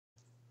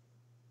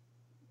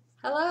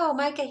Hello,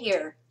 Micah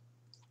here.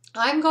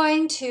 I'm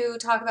going to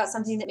talk about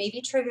something that may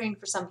be triggering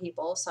for some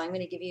people, so I'm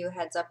going to give you a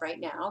heads up right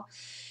now.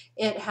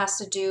 It has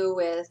to do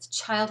with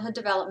childhood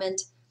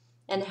development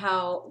and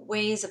how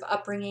ways of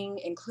upbringing,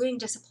 including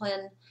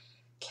discipline,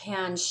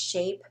 can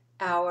shape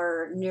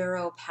our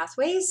neuro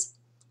pathways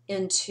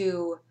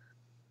into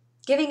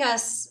giving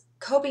us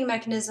coping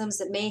mechanisms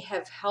that may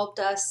have helped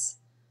us,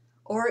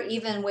 or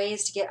even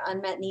ways to get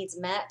unmet needs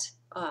met.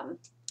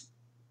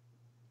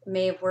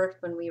 May have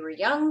worked when we were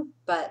young,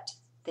 but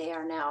they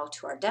are now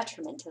to our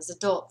detriment as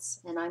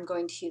adults. And I'm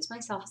going to use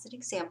myself as an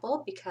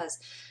example because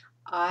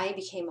I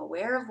became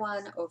aware of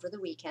one over the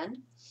weekend.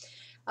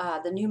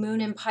 The new moon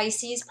in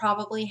Pisces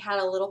probably had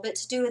a little bit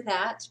to do with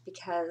that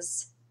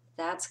because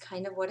that's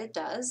kind of what it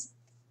does.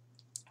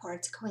 Or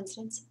it's a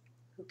coincidence,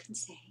 who can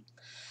say?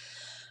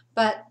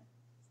 But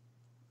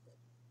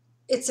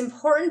it's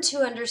important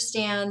to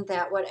understand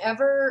that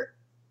whatever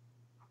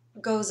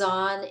goes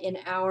on in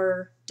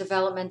our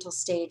developmental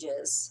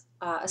stages,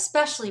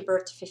 especially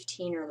birth to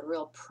 15 are the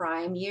real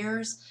prime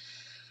years,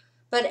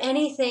 but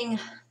anything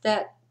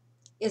that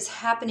is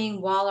happening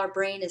while our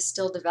brain is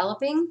still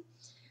developing,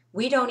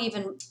 we don't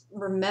even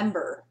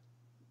remember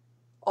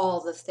all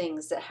the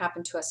things that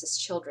happen to us as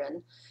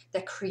children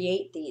that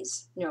create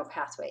these neural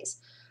pathways.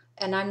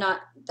 And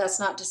that's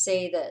not to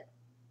say that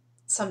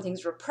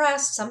something's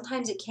repressed.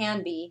 Sometimes it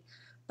can be,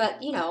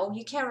 but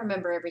you can't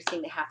remember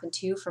everything that happened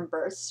to you from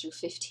birth through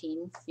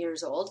 15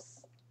 years old.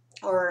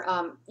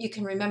 Or you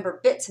can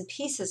remember bits and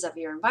pieces of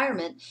your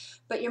environment,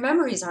 but your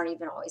memories aren't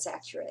even always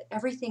accurate.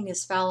 Everything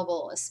is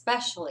fallible,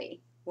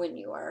 especially when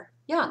you are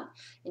young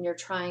and you're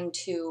trying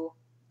to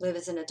live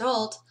as an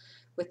adult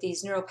with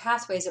these neural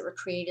pathways that were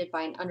created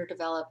by an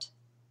underdeveloped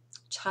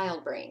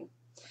child brain.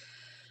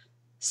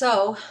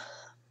 So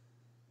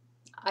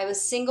I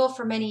was single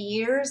for many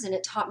years, and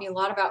it taught me a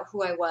lot about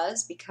who I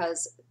was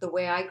because the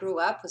way I grew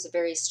up was a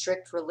very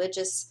strict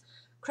religious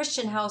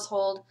Christian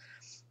household,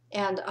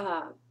 and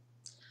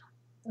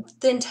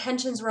the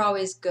intentions were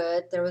always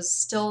good. There was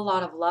still a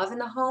lot of love in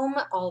the home,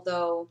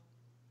 although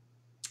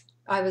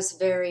I was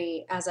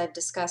very, as I've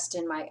discussed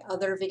in my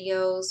other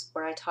videos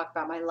where I talk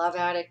about my love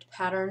addict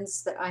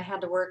patterns that I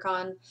had to work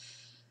on,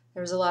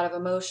 there was a lot of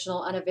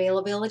emotional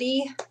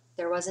unavailability.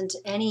 There wasn't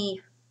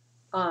any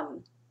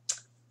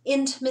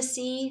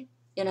intimacy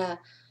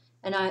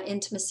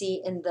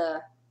intimacy in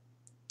the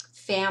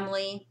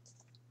family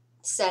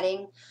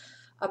setting,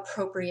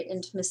 appropriate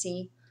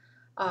intimacy.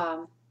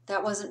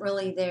 That wasn't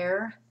really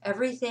there.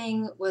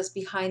 Everything was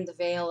behind the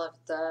veil of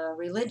the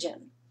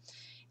religion.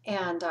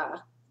 And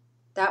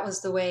that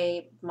was the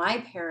way my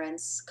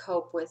parents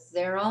cope with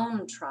their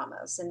own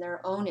traumas and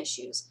their own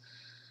issues.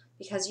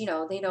 Because,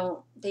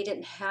 they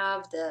didn't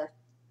have the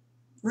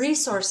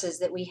resources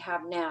that we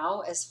have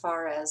now as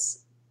far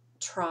as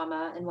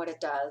trauma and what it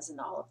does and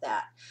all of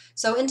that.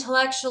 So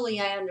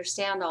intellectually, I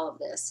understand all of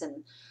this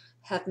and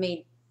have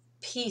made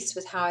peace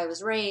with how I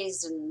was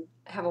raised and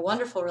have a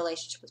wonderful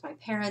relationship with my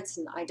parents.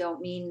 And I don't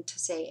mean to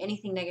say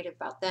anything negative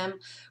about them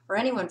or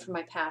anyone from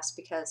my past,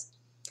 because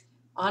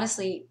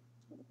honestly,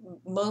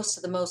 most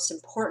of the most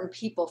important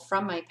people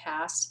from my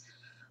past,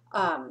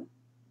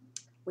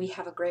 we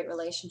have a great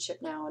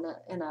relationship now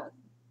and a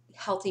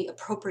healthy,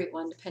 appropriate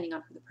one, depending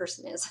on who the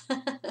person is.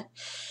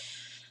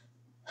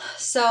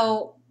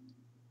 So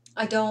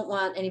I don't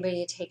want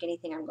anybody to take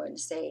anything I'm going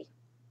to say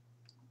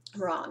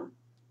wrong.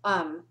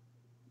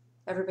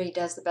 Everybody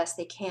does the best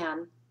they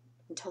can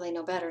until they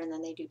know better, and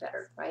then they do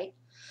better, right?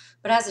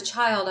 But as a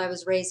child, I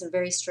was raised in a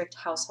very strict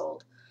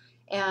household,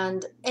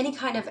 and any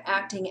kind of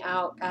acting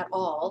out at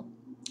all,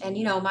 and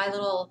my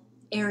little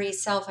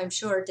Aries self, I'm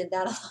sure, did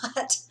that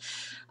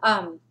a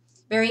lot.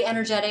 Very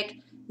energetic,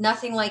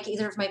 nothing like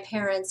either of my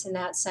parents in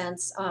that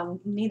sense.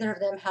 Neither of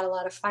them had a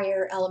lot of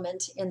fire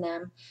element in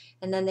them.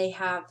 And then they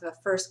have a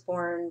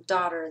firstborn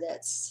daughter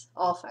that's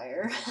all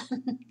fire.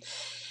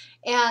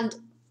 And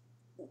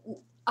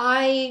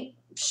I'm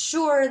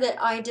sure that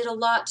I did a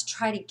lot to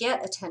try to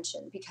get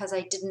attention because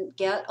I didn't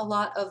get a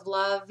lot of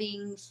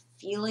loving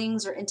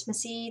feelings or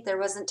intimacy. There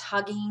wasn't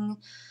hugging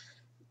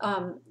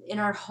in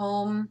our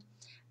home.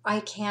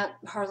 I can't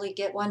hardly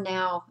get one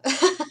now.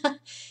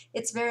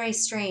 It's very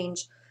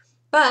strange.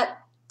 But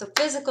the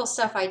physical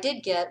stuff I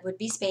did get would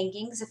be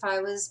spankings if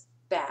I was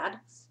bad.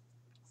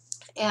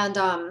 And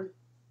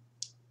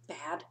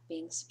bad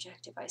being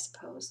subjective, I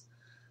suppose.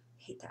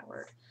 I hate that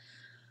word.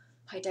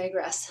 I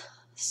digress.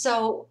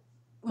 So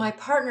my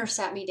partner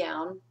sat me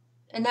down.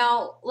 And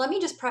now let me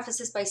just preface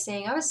this by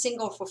saying I was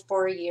single for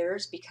 4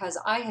 years because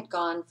I had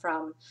gone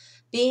from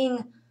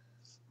being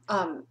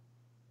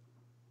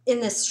in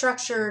this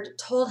structured,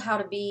 told how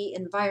to be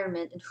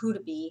environment and who to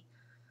be,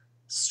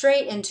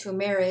 straight into a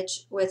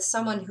marriage with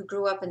someone who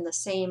grew up in the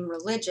same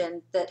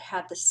religion that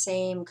had the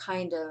same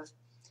kind of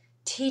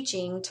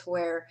teaching, to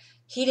where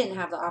he didn't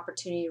have the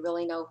opportunity to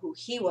really know who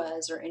he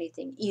was or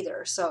anything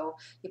either. So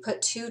you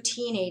put two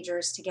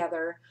teenagers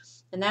together,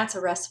 and that's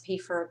a recipe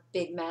for a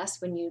big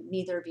mess when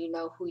neither of you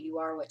know who you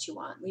are, what you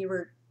want. We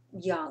were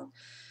young,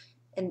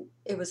 and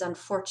it was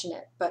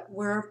unfortunate, but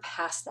we're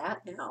past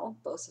that now,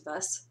 both of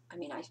us. I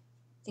mean, I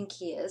think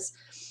he is.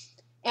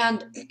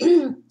 And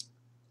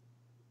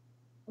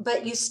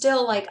but you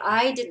still, like,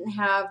 I didn't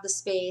have the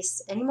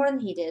space any more than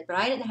he did, but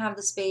I didn't have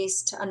the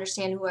space to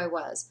understand who I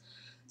was.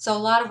 So a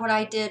lot of what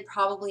I did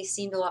probably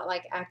seemed a lot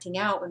like acting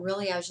out, when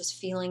really I was just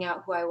feeling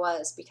out who I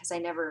was, because I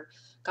never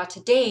got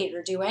to date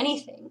or do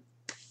anything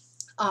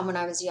when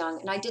I was young.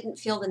 And I didn't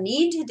feel the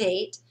need to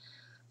date,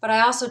 but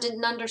I also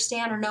didn't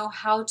understand or know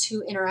how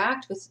to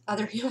interact with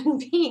other human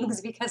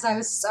beings because I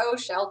was so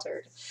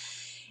sheltered.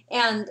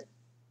 And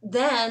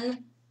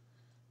then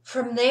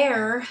from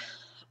there,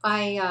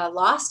 I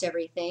lost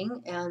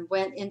everything and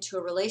went into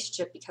a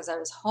relationship because I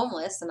was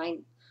homeless,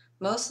 and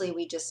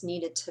we just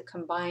needed to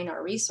combine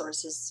our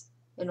resources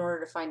in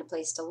order to find a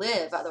place to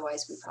live.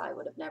 Otherwise, we probably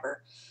would have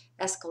never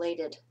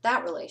escalated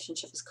that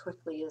relationship as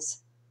quickly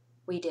as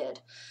we did.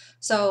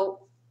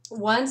 So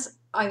once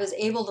I was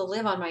able to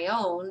live on my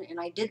own, and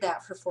I did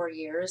that for 4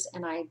 years,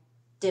 and I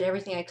did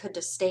everything I could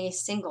to stay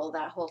single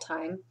that whole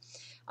time.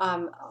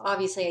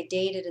 Obviously, I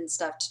dated and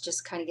stuff to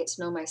just kind of get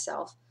to know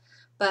myself.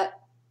 But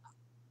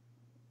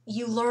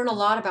you learn a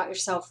lot about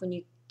yourself when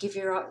you give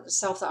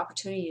yourself the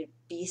opportunity to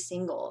be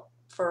single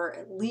for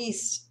at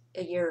least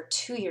a year or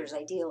 2 years,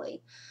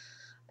 ideally.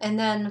 And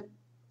then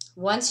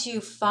once you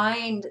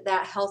find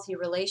that healthy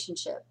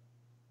relationship,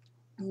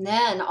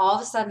 then all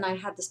of a sudden I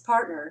had this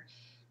partner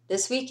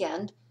this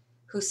weekend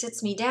who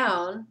sits me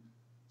down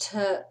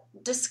to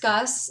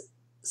discuss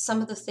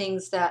some of the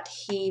things that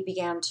he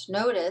began to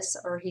notice,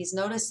 or he's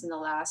noticed in the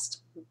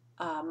last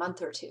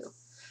month or two.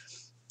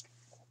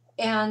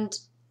 And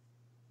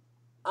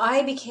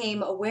I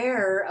became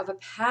aware of a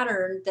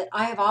pattern that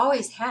I have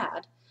always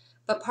had,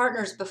 but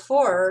partners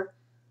before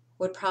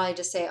would probably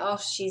just say, oh,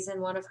 she's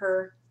in one of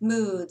her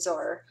moods,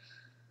 or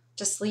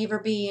just leave her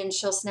be and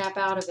she'll snap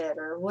out of it,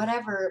 or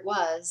whatever it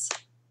was.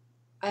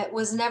 It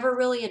was never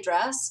really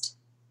addressed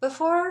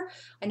before.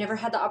 I never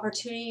had the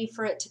opportunity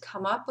for it to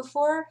come up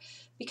before,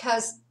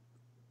 because,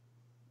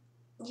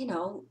 you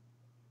know,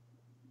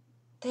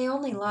 they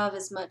only love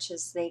as much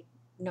as they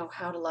know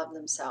how to love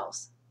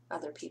themselves,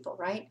 other people,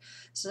 right?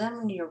 So then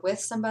when you're with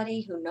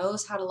somebody who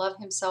knows how to love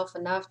himself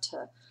enough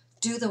to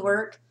do the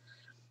work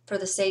for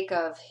the sake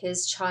of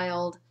his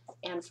child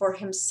and for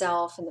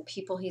himself and the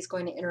people he's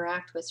going to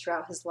interact with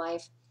throughout his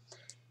life,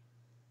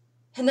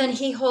 and then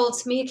he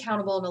holds me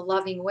accountable in a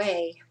loving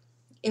way,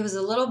 it was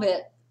a little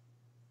bit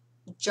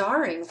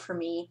jarring for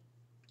me.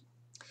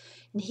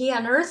 And he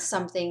unearthed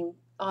something,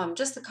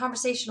 just the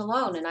conversation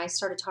alone, and I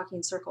started talking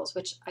in circles,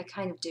 which I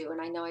kind of do, and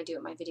I know I do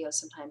in my videos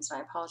sometimes, and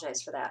I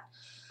apologize for that.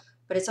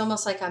 But it's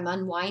almost like I'm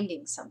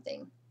unwinding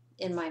something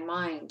in my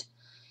mind.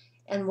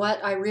 And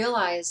what I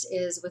realized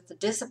is, with the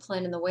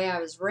discipline and the way I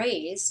was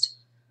raised,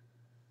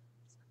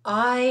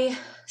 I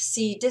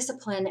see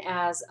discipline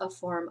as a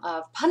form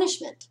of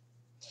punishment.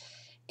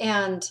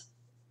 And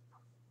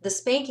the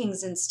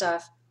spankings and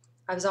stuff,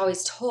 I was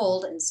always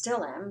told, and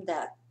still am,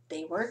 that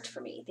they worked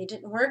for me. They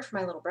didn't work for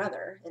my little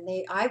brother. And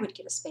I would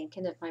get a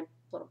spanking if my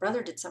little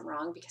brother did something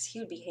wrong, because he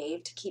would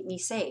behave to keep me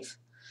safe.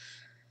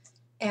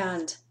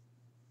 And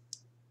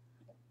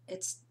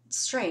it's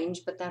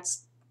strange, but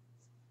that's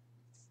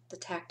the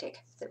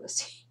tactic that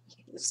was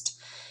used.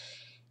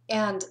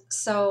 And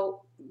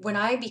so when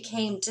I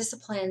became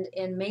disciplined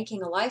in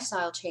making a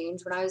lifestyle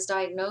change, when I was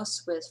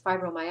diagnosed with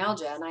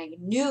fibromyalgia, and I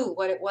knew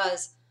what it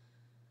was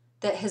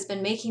that has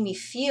been making me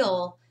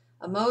feel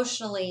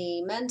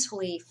emotionally,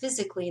 mentally,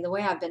 physically, the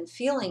way I've been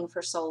feeling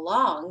for so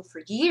long,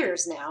 for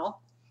years now,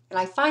 and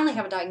I finally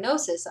have a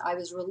diagnosis, I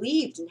was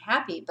relieved and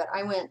happy, but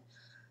I went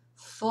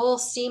full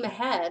steam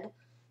ahead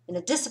in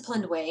a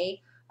disciplined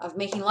way of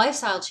making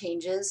lifestyle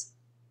changes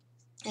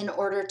in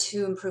order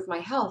to improve my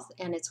health,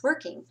 and it's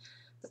working.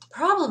 But the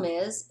problem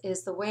is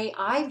the way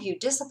I view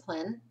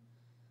discipline,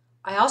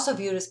 I also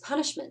view it as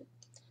punishment.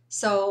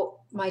 So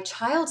my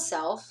child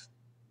self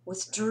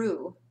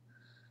withdrew,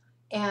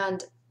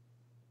 and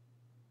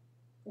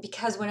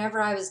because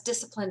whenever I was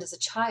disciplined as a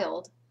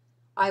child,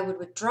 I would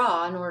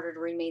withdraw in order to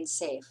remain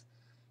safe.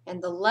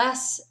 And the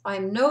less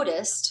I'm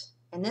noticed,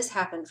 and this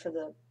happened for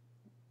the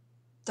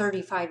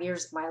 35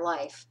 years of my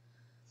life,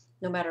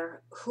 no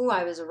matter who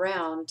I was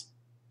around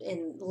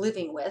in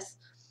living with,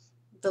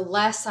 the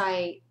less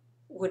I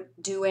would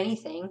do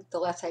anything, the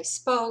less I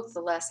spoke,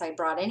 the less I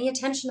brought any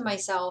attention to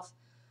myself,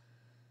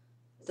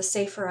 the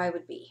safer I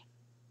would be.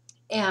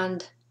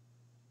 And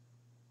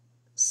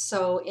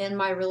so in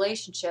my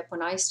relationship,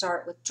 when I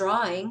start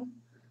withdrawing,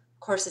 of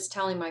course, it's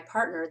telling my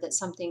partner that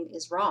something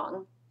is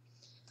wrong,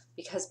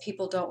 because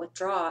people don't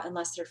withdraw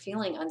unless they're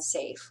feeling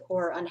unsafe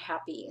or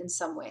unhappy in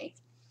some way.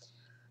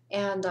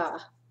 And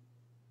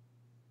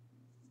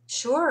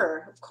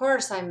sure, of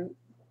course, I'm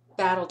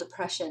battle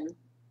depression,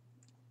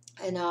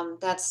 and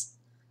that's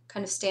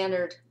kind of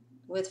standard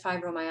with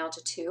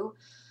fibromyalgia too.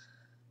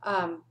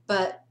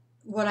 But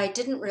what I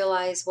didn't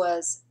realize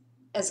was,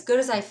 as good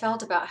as I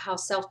felt about how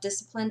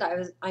self-disciplined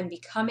I'm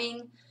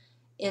becoming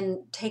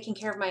in taking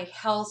care of my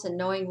health and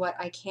knowing what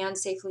I can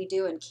safely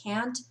do and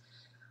can't,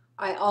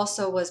 I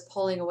also was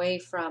pulling away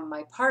from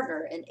my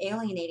partner and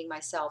alienating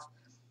myself.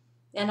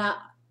 And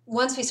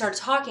once we started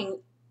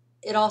talking,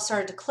 it all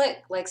started to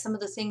click. Like some of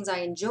the things I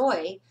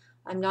enjoy,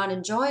 I'm not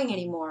enjoying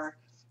anymore.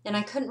 And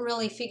I couldn't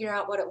really figure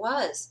out what it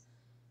was.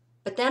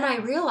 But then I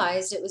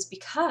realized it was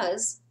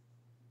because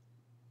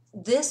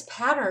this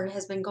pattern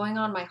has been going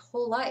on my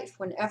whole life.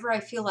 Whenever I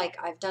feel like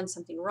I've done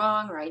something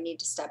wrong or I need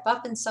to step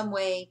up in some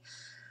way,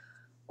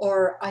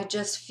 or I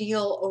just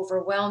feel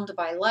overwhelmed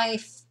by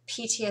life,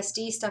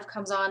 PTSD stuff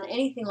comes on,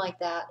 anything like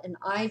that, and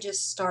I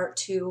just start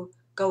to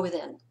go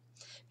within.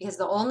 Because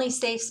the only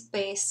safe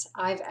space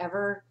I've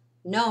ever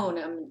known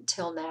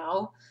until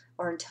now,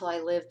 or until I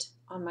lived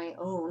on my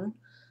own,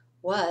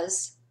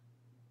 was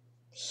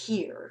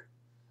here.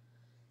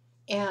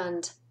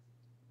 And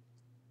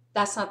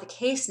that's not the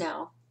case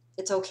now.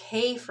 It's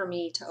okay for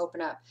me to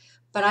open up,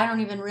 but I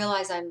don't even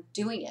realize I'm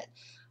doing it.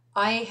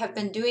 I have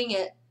been doing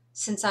it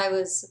since I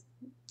was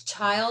a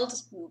child,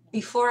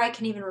 before I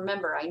can even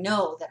remember. I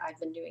know that I've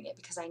been doing it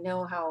because I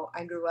know how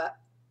I grew up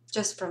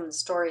just from the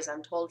stories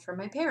I'm told from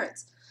my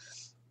parents.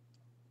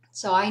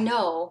 So I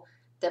know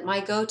that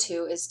my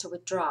go-to is to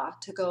withdraw,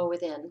 to go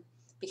within,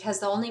 because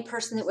the only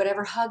person that would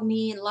ever hug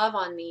me and love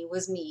on me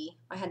was me.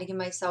 I had to give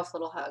myself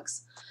little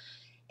hugs.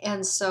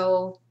 And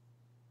so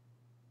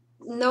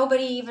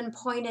nobody even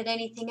pointed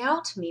anything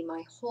out to me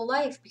my whole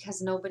life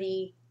because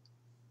nobody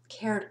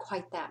cared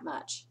quite that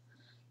much.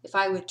 If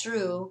I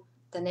withdrew,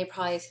 then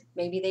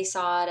maybe they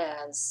saw it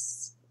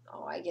as,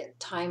 oh, I get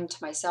time to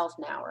myself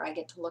now, or I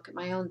get to look at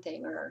my own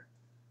thing, or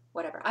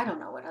whatever. I don't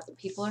know what other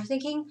people are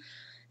thinking.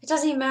 It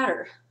doesn't even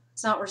matter.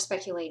 It's not worth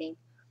speculating.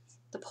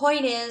 The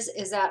point is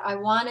that I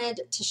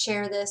wanted to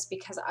share this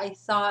because I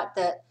thought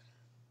that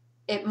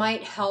it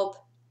might help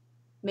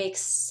make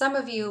some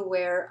of you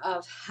aware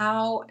of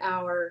how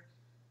our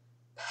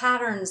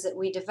patterns that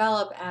we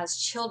develop as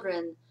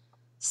children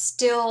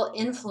still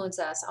influence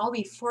us. I'll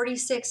be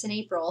 46 in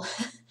April,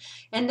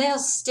 and they'll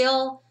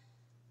still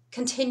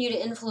continue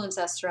to influence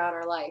us throughout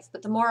our life.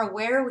 But the more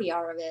aware we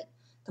are of it,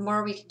 the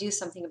more we can do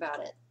something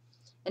about it.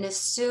 And as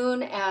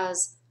soon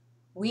as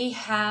we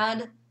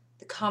had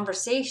the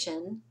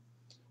conversation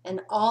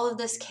and all of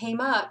this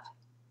came up,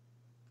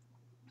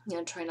 I'm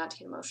going to try not to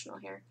get emotional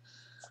here,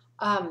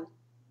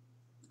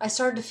 I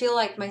started to feel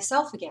like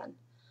myself again,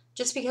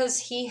 just because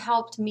he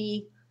helped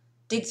me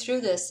dig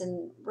through this,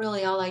 and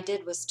really all I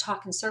did was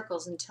talk in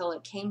circles until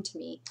it came to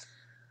me.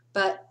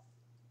 But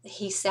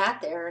he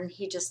sat there and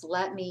he just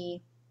let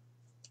me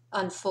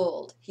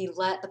unfold. He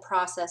let the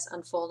process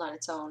unfold on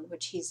its own,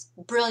 which he's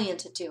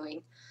brilliant at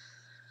doing.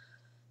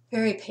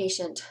 Very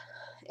patient.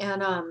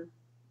 And I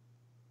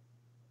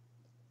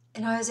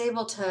was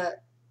able to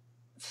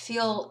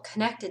feel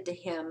connected to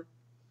him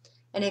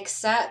and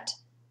accept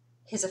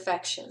his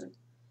affection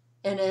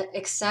and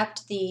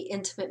accept the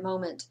intimate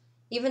moment.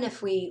 Even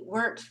if we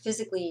weren't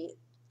physically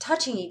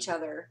touching each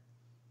other,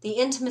 the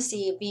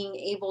intimacy of being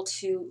able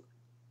to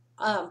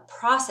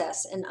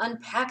process and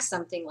unpack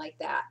something like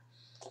that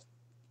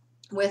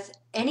with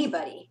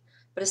anybody,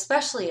 but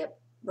especially a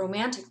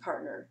romantic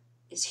partner,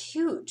 is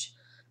huge,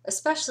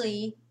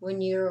 especially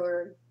when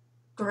you're a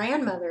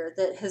grandmother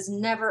that has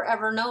never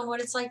ever known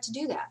what it's like to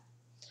do that.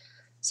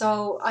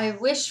 So I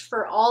wish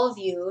for all of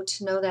you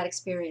to know that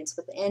experience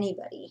with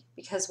anybody,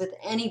 because with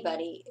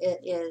anybody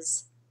it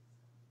is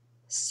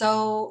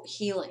so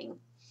healing.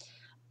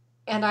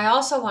 And I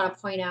also want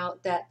to point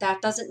out that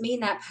that doesn't mean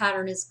that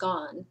pattern is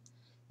gone.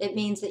 It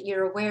means that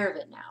you're aware of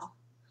it now.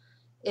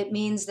 It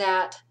means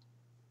that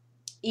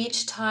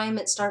each time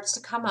it starts to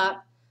come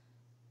up,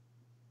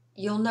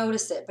 you'll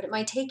notice it, but it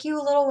might take you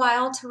a little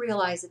while to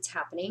realize it's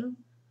happening.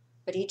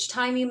 But each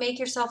time you make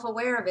yourself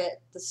aware of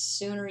it, the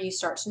sooner you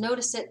start to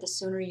notice it, the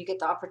sooner you get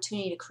the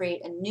opportunity to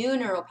create a new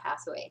neural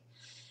pathway.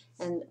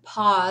 And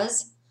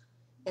pause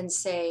and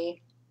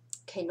say,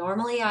 okay,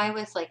 normally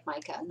like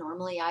Micah,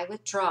 normally I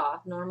withdraw,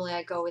 normally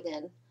I go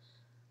within.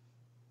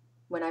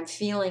 When I'm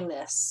feeling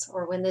this,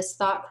 or when this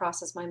thought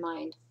crosses my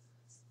mind,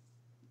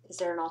 is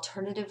there an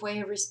alternative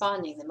way of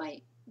responding that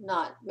might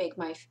not make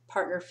my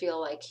partner feel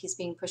like he's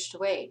being pushed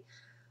away?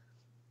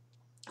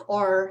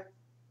 Or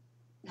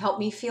help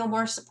me feel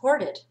more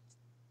supported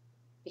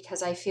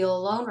because I feel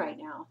alone right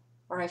now,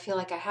 or I feel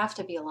like I have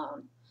to be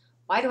alone.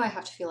 Why do I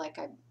have to feel like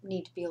I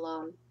need to be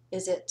alone?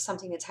 Is it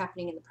something that's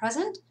happening in the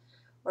present,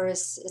 or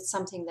is it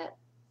something that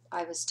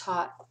I was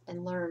taught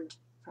and learned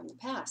from the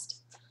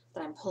past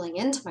that I'm pulling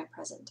into my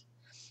present?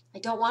 I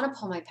don't want to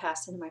pull my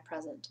past into my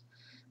present,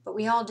 but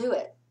we all do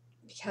it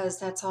because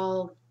that's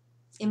all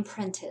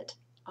imprinted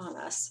on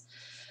us.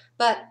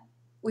 But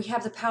we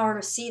have the power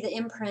to see the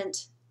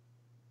imprint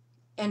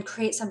and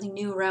create something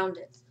new around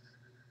it.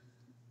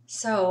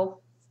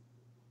 So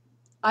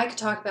I could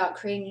talk about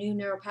creating new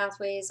neural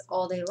pathways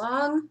all day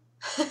long.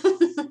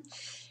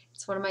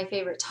 It's one of my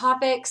favorite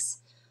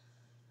topics.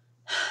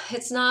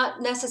 It's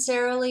not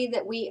necessarily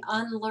that we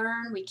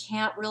unlearn. We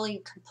can't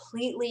really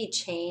completely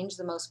change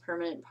the most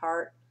permanent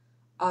part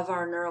of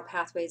our neural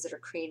pathways that are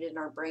created in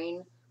our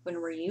brain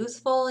when we're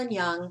youthful and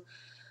young.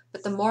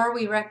 But the more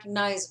we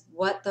recognize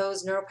what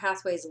those neural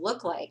pathways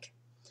look like,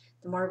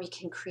 the more we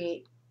can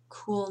create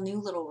cool new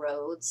little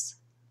roads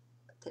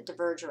that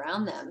diverge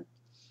around them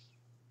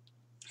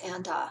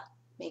and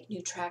make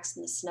new tracks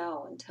in the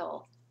snow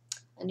until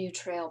a new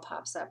trail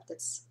pops up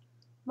that's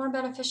more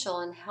beneficial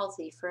and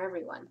healthy for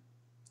everyone.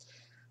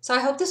 So I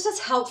hope this was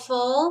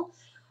helpful.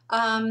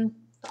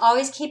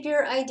 Always keep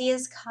your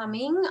ideas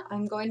coming.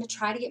 I'm going to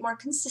try to get more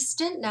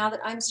consistent now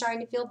that I'm starting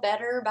to feel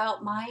better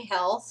about my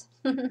health.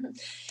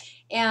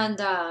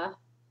 And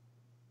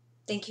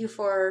thank you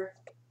for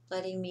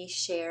letting me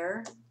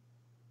share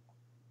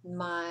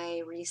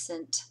my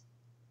recent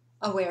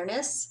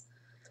awareness.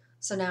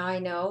 So now I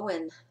know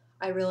when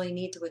I really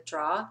need to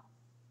withdraw,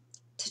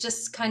 to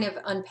just kind of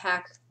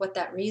unpack what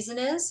that reason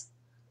is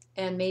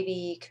and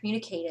maybe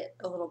communicate it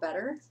a little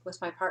better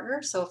with my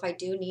partner. So if I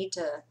do need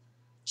to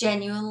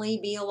genuinely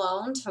be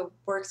alone to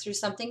work through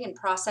something and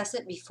process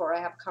it before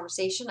I have a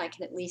conversation, I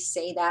can at least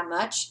say that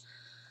much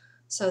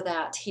so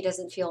that he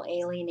doesn't feel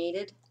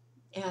alienated.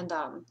 And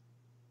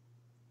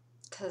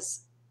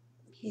because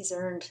he's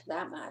earned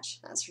that much,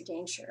 that's for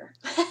dang sure.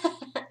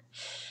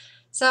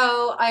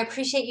 So I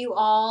appreciate you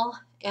all,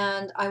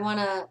 and I want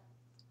to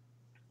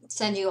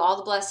send you all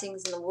the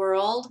blessings in the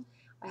world.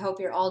 I hope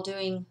you're all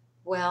doing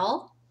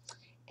well,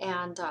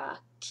 and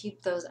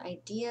keep those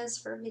ideas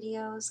for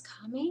videos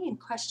coming and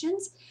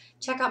questions.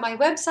 Check out my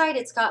website.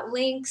 It's got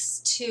links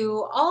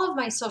to all of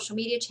my social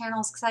media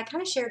channels because I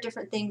kind of share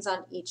different things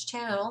on each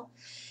channel,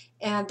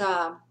 and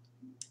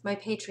my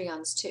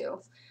Patreons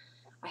too.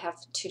 I have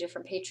 2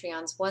 different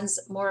Patreons. One's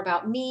more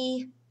about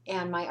me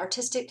and my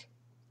artistic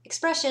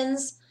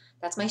expressions.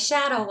 That's my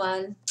shadow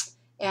one,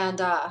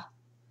 and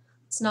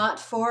it's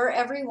not for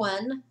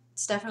everyone.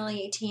 It's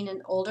definitely 18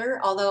 and older,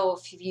 although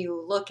if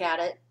you look at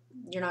it,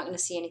 you're not going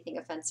to see anything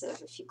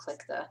offensive if you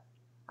click the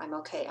I'm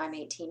okay, I'm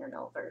 18 or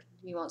older.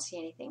 You won't see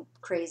anything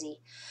crazy.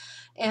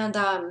 And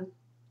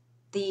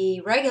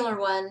the regular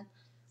one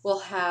will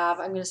have,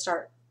 I'm going to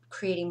start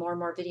creating more and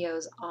more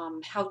videos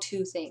on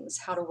how-to things,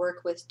 how to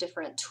work with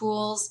different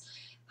tools,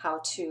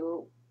 how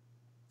to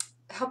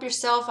help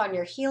yourself on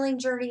your healing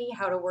journey,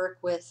 how to work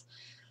with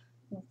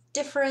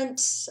different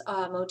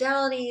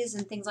modalities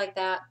and things like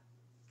that.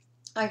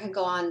 I could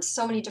go on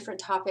so many different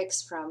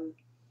topics, from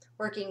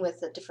working with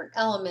the different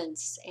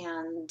elements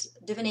and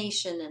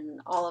divination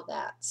and all of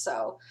that.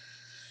 So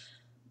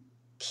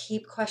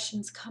keep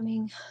questions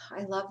coming.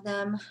 I love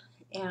them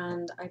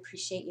and I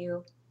appreciate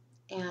you.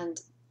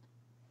 And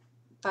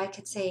if I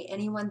could say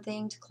any one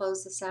thing to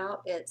close this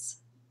out,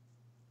 it's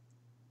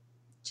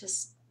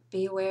just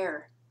be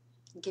aware.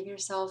 Give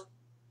yourself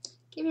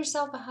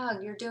a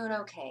hug. You're doing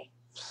okay.